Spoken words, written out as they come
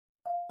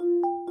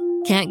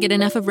Can't get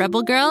enough of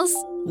Rebel Girls?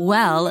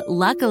 Well,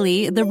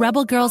 luckily, the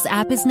Rebel Girls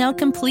app is now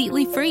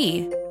completely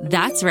free.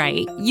 That's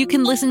right. You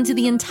can listen to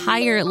the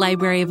entire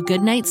library of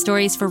goodnight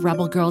stories for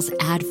Rebel Girls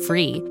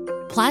ad-free.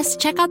 Plus,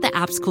 check out the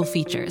app's cool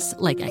features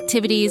like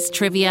activities,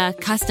 trivia,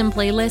 custom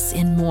playlists,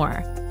 and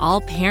more.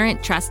 All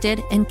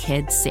parent-trusted and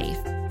kids-safe.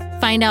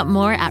 Find out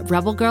more at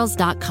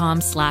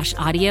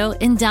rebelgirls.com/audio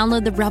and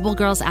download the Rebel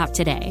Girls app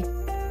today.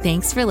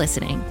 Thanks for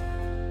listening.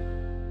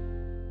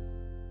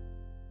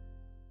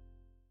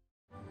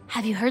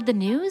 Have you heard the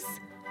news?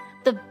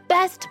 The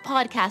best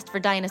podcast for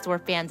dinosaur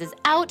fans is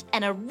out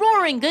and a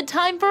roaring good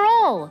time for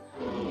all.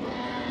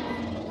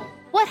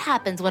 What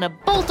happens when a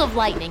bolt of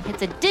lightning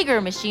hits a digger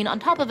machine on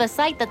top of a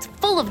site that's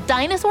full of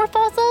dinosaur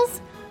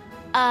fossils?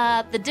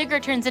 The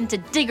digger turns into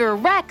Digger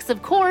Rex,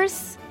 of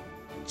course.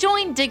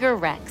 Join Digger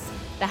Rex,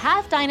 the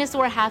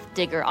half-dinosaur,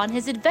 half-digger, on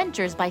his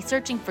adventures by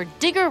searching for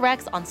Digger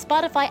Rex on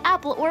Spotify,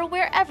 Apple, or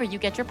wherever you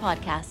get your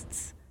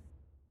podcasts.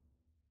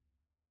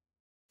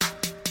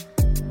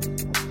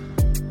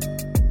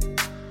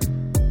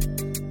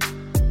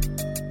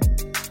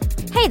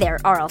 Hey there,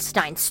 R.L.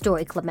 Stine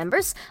Story Club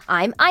members.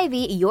 I'm Ivy,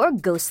 your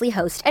ghostly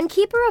host and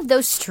keeper of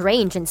those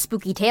strange and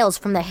spooky tales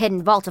from the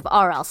hidden vault of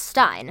R.L.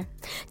 Stine.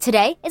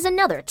 Today is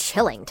another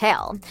chilling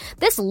tale.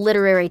 This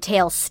literary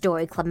tale,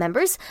 Story Club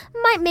members,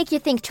 might make you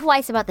think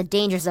twice about the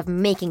dangers of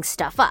making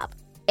stuff up.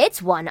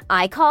 It's one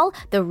I call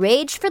The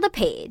Rage for the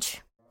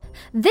Page.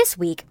 This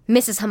week,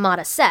 Mrs.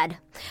 Hamada said,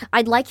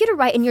 "I'd like you to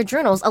write in your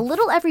journals a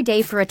little every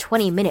day for a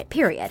 20-minute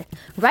period.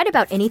 Write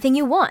about anything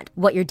you want,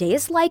 what your day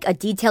is like, a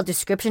detailed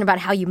description about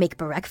how you make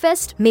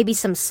breakfast, maybe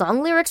some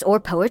song lyrics or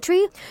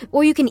poetry,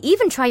 or you can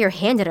even try your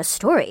hand at a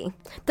story.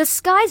 The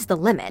sky's the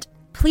limit.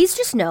 Please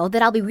just know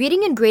that I'll be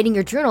reading and grading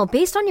your journal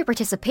based on your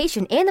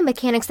participation and the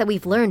mechanics that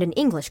we've learned in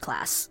English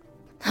class."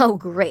 Oh,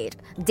 great,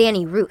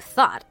 Danny Ruth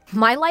thought.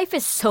 My life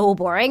is so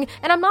boring,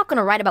 and I'm not going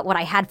to write about what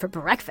I had for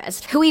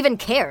breakfast. Who even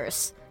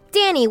cares?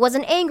 Danny was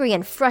an angry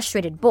and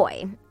frustrated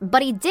boy,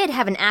 but he did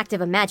have an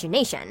active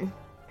imagination.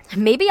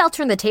 Maybe I'll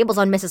turn the tables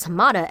on Mrs.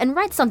 Hamada and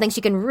write something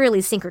she can really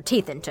sink her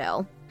teeth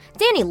into.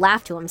 Danny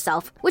laughed to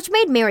himself, which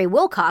made Mary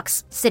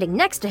Wilcox, sitting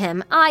next to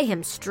him, eye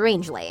him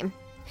strangely.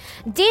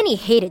 Danny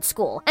hated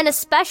school, and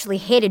especially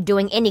hated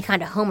doing any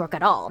kind of homework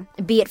at all,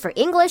 be it for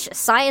English,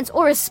 science,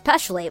 or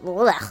especially,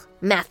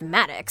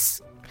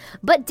 mathematics.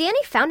 But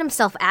Danny found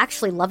himself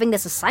actually loving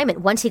this assignment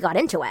once he got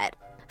into it.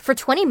 For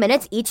 20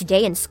 minutes each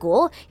day in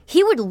school,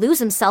 he would lose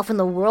himself in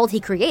the world he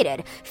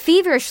created,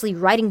 feverishly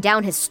writing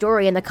down his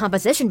story in the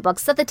composition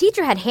books that the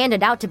teacher had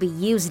handed out to be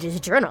used as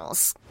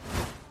journals.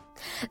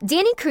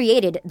 Danny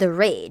created the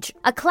Rage,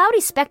 a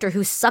cloudy specter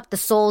who sucked the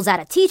souls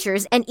out of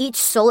teachers, and each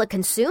soul it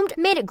consumed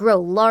made it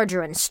grow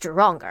larger and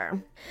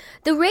stronger.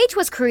 The Rage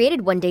was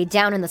created one day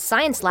down in the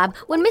science lab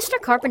when Mr.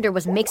 Carpenter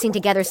was mixing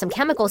together some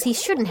chemicals he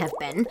shouldn't have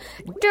been,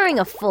 during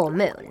a full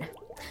moon.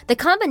 The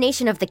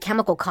combination of the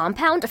chemical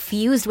compound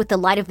fused with the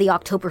light of the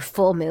October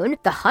full moon,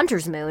 the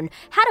hunter's moon,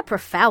 had a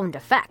profound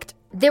effect.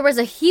 There was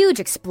a huge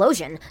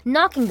explosion,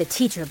 knocking the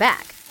teacher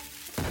back.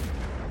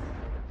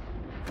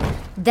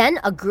 Then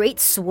a great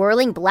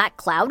swirling black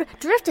cloud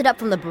drifted up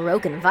from the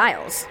broken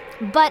vials.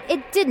 But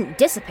it didn't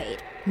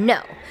dissipate.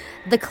 No.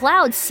 The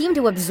cloud seemed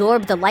to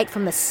absorb the light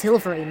from the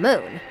silvery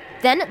moon.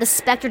 Then the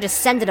specter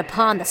descended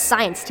upon the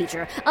science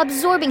teacher,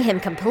 absorbing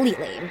him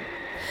completely.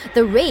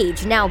 The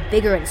Rage, now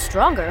bigger and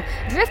stronger,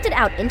 drifted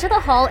out into the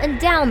hall and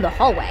down the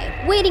hallway,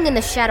 waiting in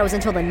the shadows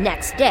until the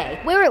next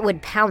day, where it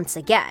would pounce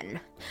again.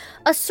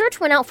 A search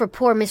went out for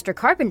poor Mr.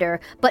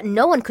 Carpenter, but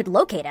no one could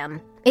locate him.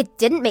 It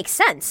didn't make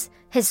sense.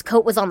 His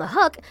coat was on the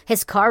hook,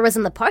 his car was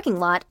in the parking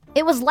lot.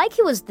 It was like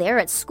he was there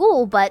at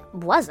school, but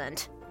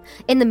wasn't.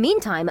 In the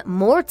meantime,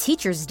 more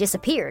teachers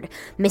disappeared.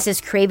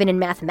 Mrs. Craven in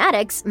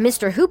mathematics,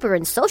 Mr. Hooper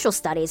in social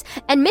studies,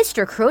 and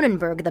Mr.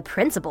 Cronenberg, the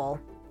principal.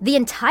 The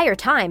entire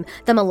time,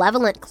 the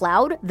malevolent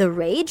cloud, the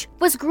Rage,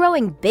 was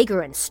growing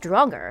bigger and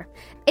stronger.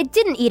 It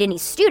didn't eat any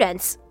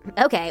students.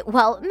 Okay,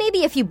 well,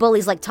 maybe a few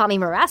bullies like Tommy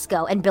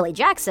Marasco and Billy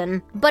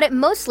Jackson, but it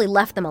mostly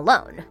left them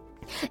alone.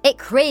 It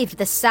craved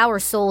the sour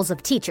souls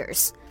of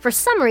teachers. For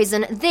some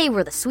reason, they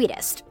were the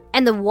sweetest.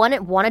 And the one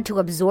it wanted to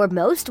absorb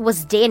most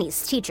was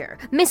Danny's teacher,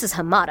 Mrs.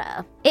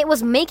 Hamada. It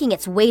was making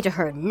its way to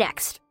her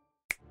next.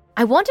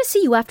 "I want to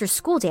see you after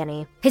school,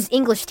 Danny," his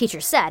English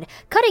teacher said,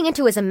 cutting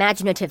into his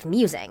imaginative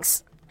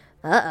musings.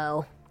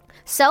 Uh-oh.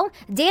 So,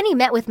 Danny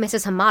met with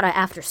Mrs. Hamada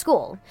after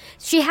school.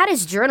 She had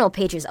his journal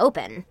pages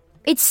open.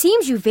 "It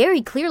seems you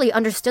very clearly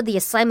understood the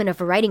assignment of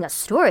writing a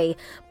story,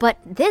 but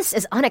this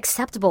is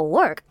unacceptable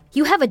work.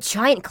 You have a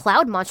giant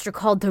cloud monster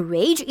called the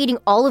Rage eating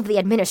all of the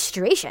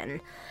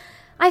administration.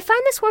 I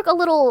find this work a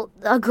little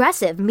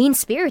aggressive,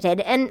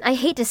 mean-spirited, and I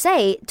hate to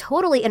say,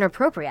 totally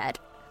inappropriate."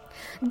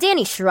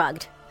 Danny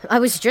shrugged. "I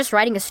was just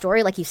writing a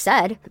story like you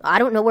said. I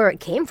don't know where it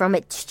came from,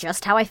 it's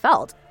just how I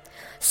felt."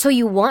 "So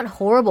you want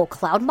horrible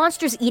cloud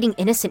monsters eating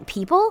innocent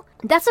people?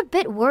 That's a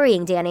bit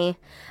worrying, Danny.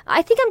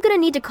 I think I'm gonna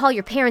need to call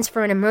your parents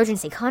for an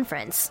emergency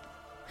conference."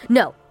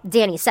 "No,"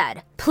 Danny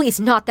said. "Please,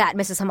 not that,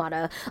 Mrs.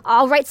 Hamada.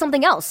 I'll write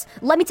something else.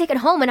 Let me take it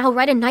home and I'll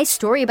write a nice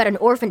story about an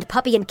orphaned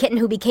puppy and kitten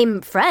who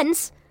became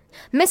friends."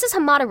 Mrs.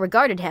 Hamada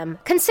regarded him,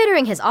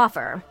 considering his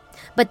offer.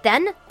 But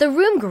then, the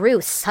room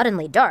grew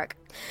suddenly dark.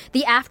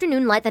 The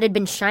afternoon light that had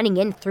been shining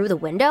in through the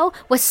window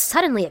was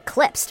suddenly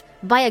eclipsed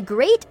by a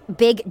great,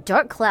 big,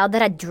 dark cloud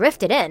that had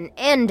drifted in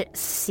and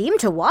seemed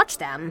to watch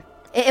them.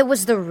 It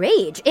was the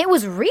rage. It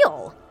was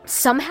real.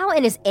 Somehow,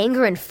 in his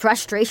anger and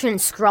frustration and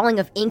scrawling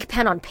of ink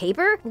pen on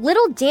paper,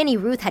 little Danny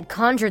Ruth had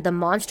conjured the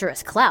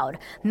monstrous cloud,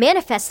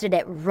 manifested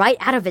it right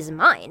out of his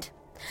mind.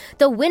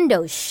 The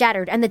windows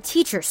shattered and the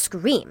teacher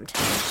screamed.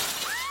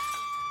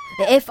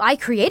 If I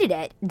created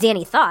it,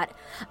 Danny thought,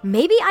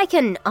 maybe I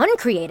can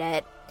uncreate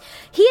it.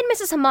 He and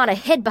Mrs. Hamada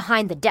hid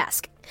behind the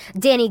desk.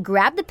 Danny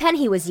grabbed the pen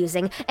he was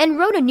using and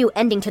wrote a new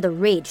ending to the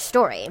rage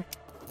story.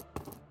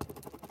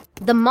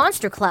 The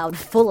monster cloud,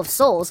 full of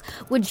souls,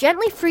 would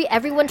gently free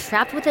everyone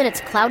trapped within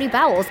its cloudy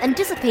bowels and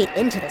dissipate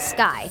into the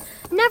sky,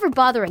 never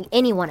bothering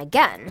anyone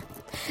again.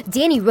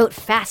 Danny wrote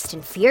fast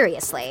and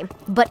furiously,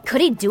 but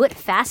could he do it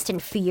fast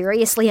and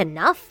furiously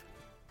enough?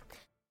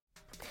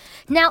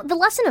 Now, the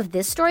lesson of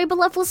this story,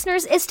 beloved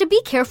listeners, is to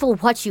be careful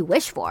what you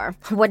wish for.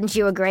 Wouldn't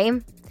you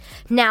agree?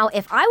 Now,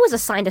 if I was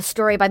assigned a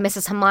story by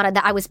Mrs. Hamada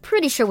that I was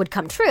pretty sure would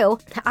come true,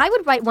 I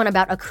would write one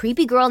about a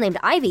creepy girl named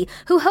Ivy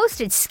who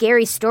hosted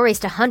scary stories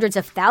to hundreds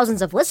of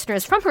thousands of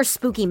listeners from her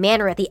spooky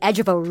manor at the edge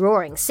of a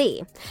roaring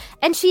sea.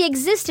 And she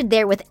existed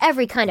there with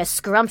every kind of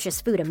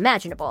scrumptious food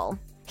imaginable.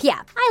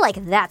 Yeah, I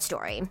like that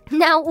story.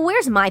 Now,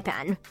 where's my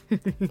pen?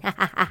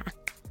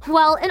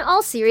 Well, in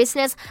all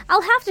seriousness,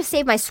 I'll have to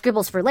save my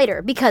scribbles for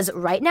later because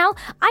right now,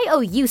 I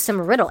owe you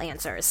some riddle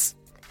answers.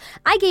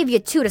 I gave you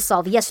 2 to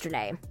solve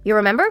yesterday. You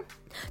remember?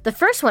 The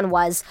first one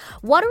was,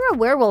 what are a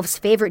werewolf's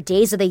favorite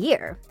days of the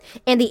year?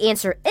 And the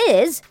answer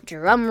is,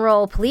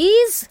 drumroll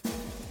please,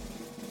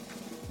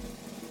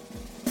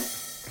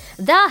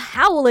 the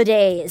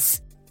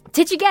holidays.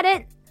 Did you get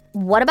it?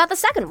 What about the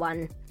second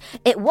one?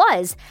 It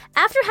was,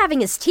 after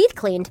having his teeth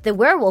cleaned, the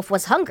werewolf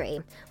was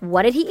hungry.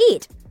 What did he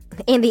eat?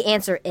 And the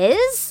answer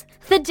is,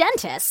 the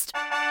dentist.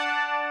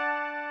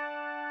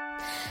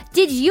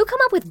 Did you come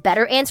up with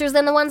better answers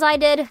than the ones I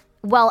did?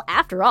 Well,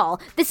 after all,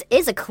 this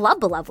is a club,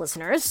 beloved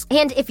listeners,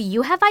 and if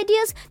you have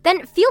ideas,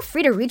 then feel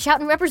free to reach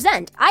out and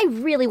represent. I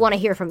really want to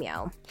hear from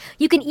you.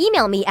 You can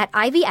email me at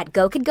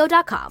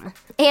ivy@gokidgo.com,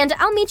 and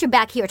I'll meet you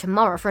back here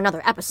tomorrow for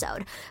another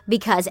episode,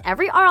 because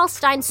every R.L.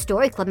 Stine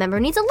Story Club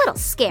member needs a little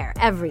scare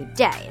every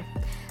day.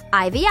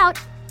 Ivy out.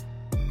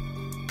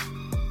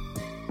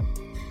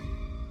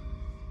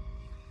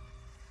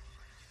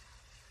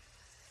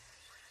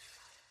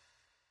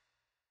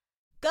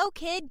 Go,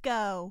 kid,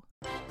 go.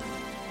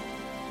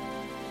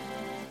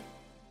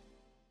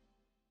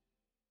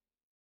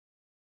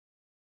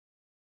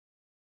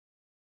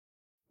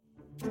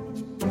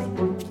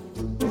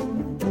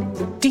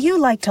 Do you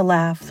like to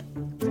laugh?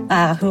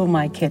 Who am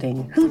I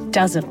kidding? Who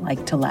doesn't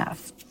like to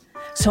laugh?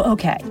 So,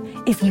 okay,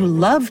 if you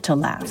love to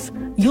laugh,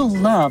 you'll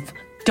love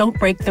Don't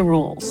Break the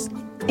Rules.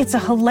 It's a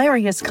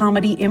hilarious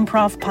comedy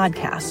improv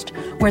podcast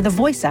where the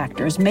voice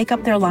actors make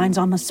up their lines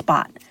on the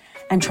spot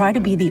and try to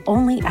be the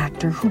only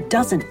actor who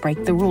doesn't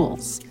break the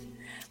rules.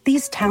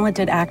 These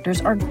talented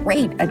actors are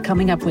great at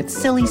coming up with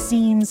silly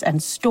scenes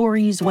and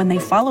stories when they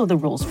follow the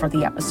rules for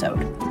the episode.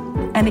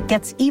 And it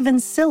gets even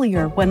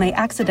sillier when they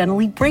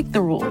accidentally break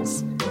the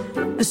rules.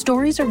 The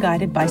stories are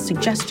guided by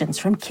suggestions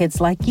from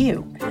kids like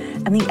you,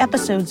 and the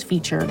episodes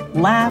feature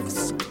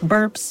laughs,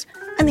 burps,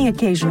 and the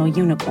occasional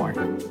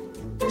unicorn.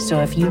 So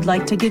if you'd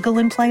like to giggle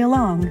and play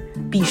along,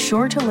 be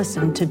sure to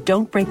listen to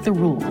Don't Break the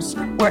Rules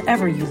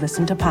wherever you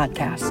listen to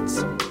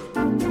podcasts.